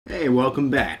Hey, welcome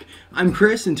back. I'm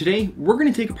Chris, and today we're going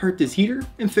to take apart this heater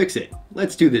and fix it.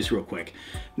 Let's do this real quick.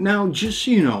 Now, just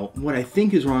so you know, what I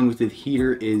think is wrong with the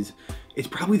heater is it's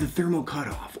probably the thermal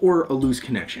cutoff or a loose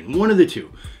connection, one of the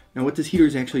two. Now, what this heater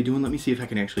is actually doing, let me see if I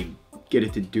can actually get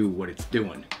it to do what it's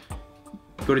doing.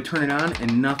 Go to turn it on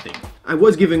and nothing. I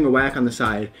was giving a whack on the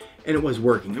side and it was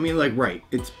working. I mean, like, right,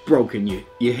 it's broken. You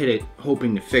hit it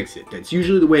hoping to fix it. That's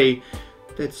usually the way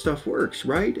that stuff works,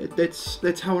 right?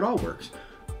 That's how it all works.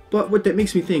 But what that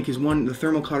makes me think is, one, the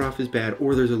thermal cutoff is bad,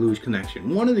 or there's a loose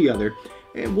connection. One or the other,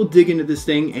 and we'll dig into this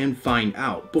thing and find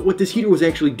out. But what this heater was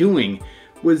actually doing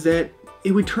was that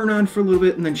it would turn on for a little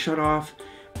bit and then shut off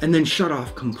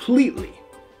completely.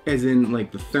 As in,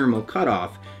 like, the thermal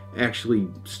cutoff actually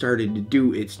started to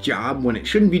do its job when it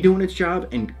shouldn't be doing its job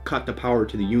and cut the power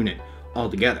to the unit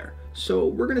altogether. So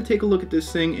we're gonna take a look at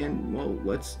this thing and, well,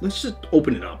 let's just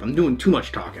open it up. I'm doing too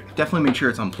much talking. Definitely make sure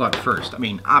it's unplugged first. I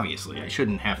mean, obviously, I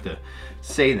shouldn't have to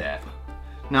say that.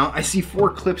 Now, I see 4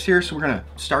 clips here, so we're gonna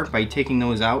start by taking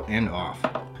those out and off.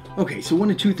 Okay, so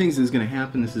one of 2 things is gonna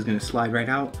happen. This is gonna slide right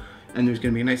out, and there's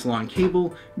gonna be a nice long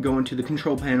cable going to the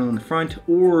control panel in the front,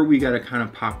 or we gotta kind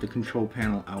of pop the control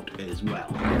panel out as well.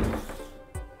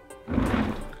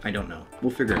 I don't know.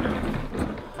 We'll figure it out.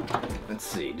 Let's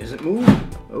see, does it move?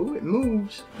 Oh, it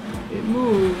moves. It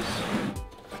moves.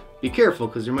 Be careful,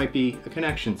 because there might be a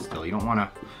connection still. You don't want to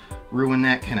ruin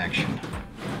that connection.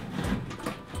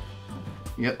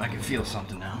 Yep, I can feel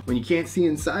something now. When you can't see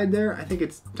inside there, I think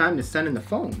it's time to send in the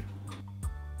phone.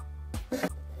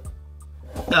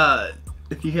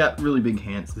 If you got really big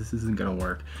hands, this isn't gonna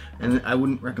work. And I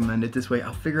wouldn't recommend it this way.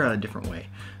 I'll figure out a different way.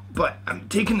 But I'm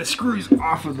taking the screws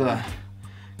off of the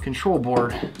control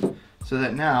board so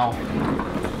that now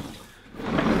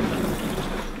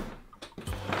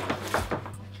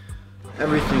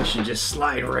everything should just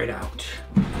slide right out.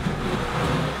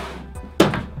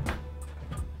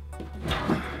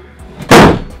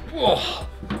 Oh.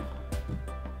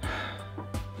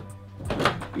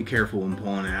 Be careful when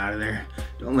pulling it out of there.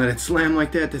 Don't let it slam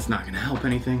like that. That's not going to help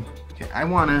anything. Okay, I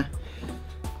want to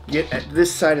get at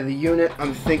this side of the unit.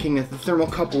 I'm thinking that the thermal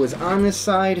couple is on this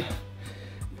side.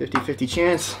 50-50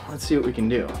 chance. Let's see what we can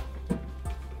do.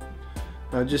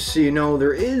 Now, just so you know,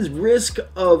 there is risk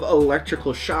of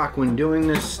electrical shock when doing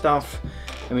this stuff.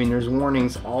 I mean, there's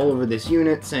warnings all over this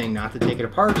unit saying not to take it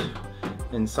apart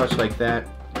and such like that.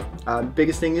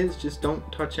 Biggest thing is just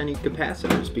don't touch any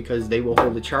capacitors because they will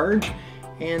hold a charge,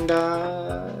 and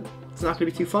it's not going to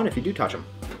be too fun if you do touch them.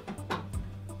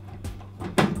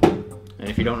 And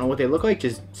if you don't know what they look like,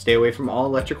 just stay away from all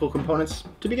electrical components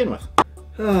to begin with.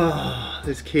 Oh,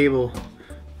 this cable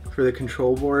for the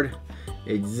control board,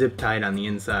 it's zip tied on the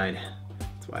inside.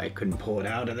 That's why I couldn't pull it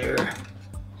out of there.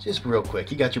 Just real quick,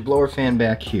 you got your blower fan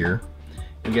back here.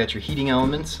 You got your heating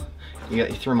elements. You got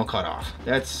your thermal cutoff.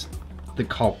 That's the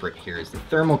culprit here, is the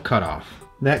thermal cutoff.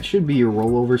 That should be your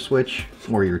rollover switch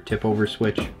or your tip over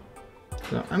switch.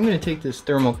 So I'm gonna take this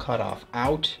thermal cutoff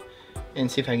out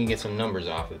and see if I can get some numbers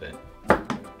off of it.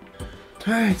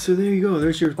 Alright, so there you go.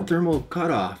 There's your thermal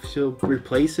cutoff. So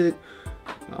replace it.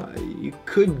 You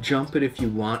could jump it if you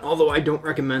want, although I don't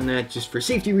recommend that just for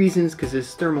safety reasons, because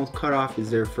this thermal cutoff is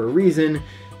there for a reason.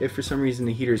 If for some reason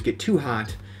the heaters get too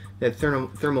hot, that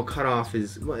thermal cutoff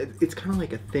is, well, it's kind of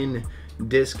like a thin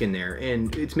disc in there,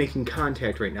 and it's making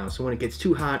contact right now. So when it gets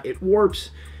too hot, it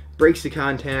warps, breaks the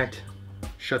contact,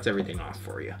 shuts everything off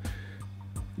for you.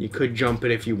 You could jump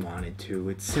it if you wanted to.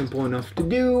 It's simple enough to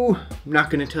do. I'm not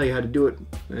going to tell you how to do it,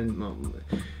 and well,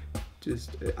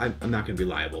 I'm not going to be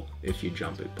liable if you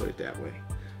jump it, put it that way.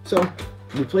 So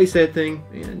replace that thing,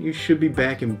 and you should be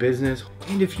back in business.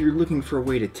 And if you're looking for a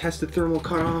way to test the thermal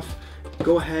cutoff,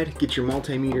 go ahead, get your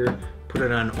multimeter, put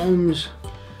it on ohms,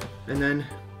 and then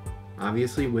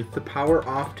obviously with the power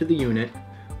off to the unit,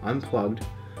 unplugged,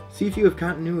 see if you have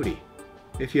continuity.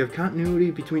 If you have continuity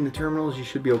between the terminals, you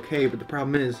should be okay, but the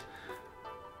problem is,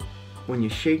 when you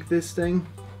shake this thing,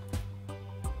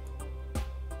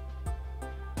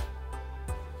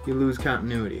 you lose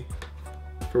continuity.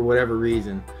 For whatever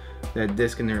reason, that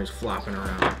disc in there is flopping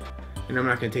around. And I'm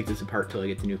not going to take this apart till I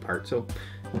get the new part, so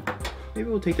maybe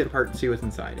we'll take that apart and see what's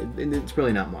inside. It's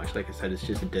really not much. Like I said, it's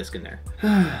just a disc in there.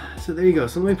 So there you go.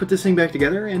 So let me put this thing back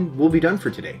together and we'll be done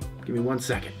for today. Give me 1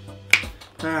 second.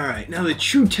 Alright, now the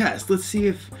true test. Let's see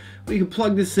if we can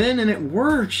plug this in and it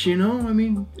works, you know? I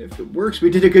mean, if it works,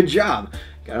 we did a good job.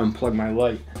 Gotta unplug my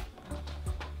light.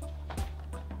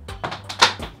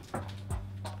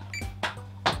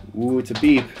 Ooh, it's a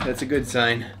beep. That's a good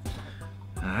sign.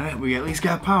 Alright, we at least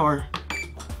got power.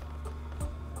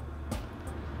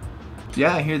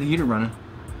 Yeah, I hear the heater running.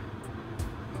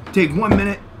 Take 1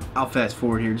 minute I'll fast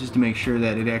forward here just to make sure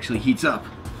that it actually heats up.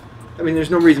 I mean, there's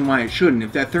no reason why it shouldn't.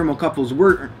 If that thermocouple's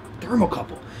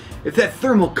if that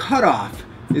thermal cutoff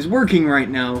is working right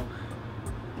now,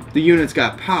 the unit's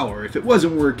got power. If it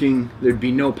wasn't working, there'd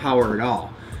be no power at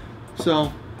all.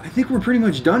 So I think we're pretty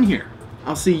much done here.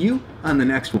 I'll see you on the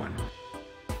next one.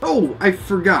 Oh, I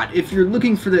forgot. If you're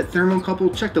looking for that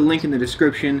thermocouple, check the link in the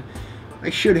description. I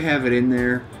should have it in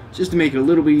there just to make it a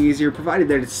little bit easier, provided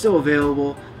that it's still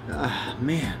available.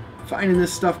 Man, finding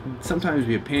this stuff can sometimes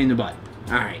be a pain in the butt.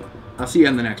 Alright, I'll see you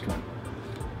on the next one.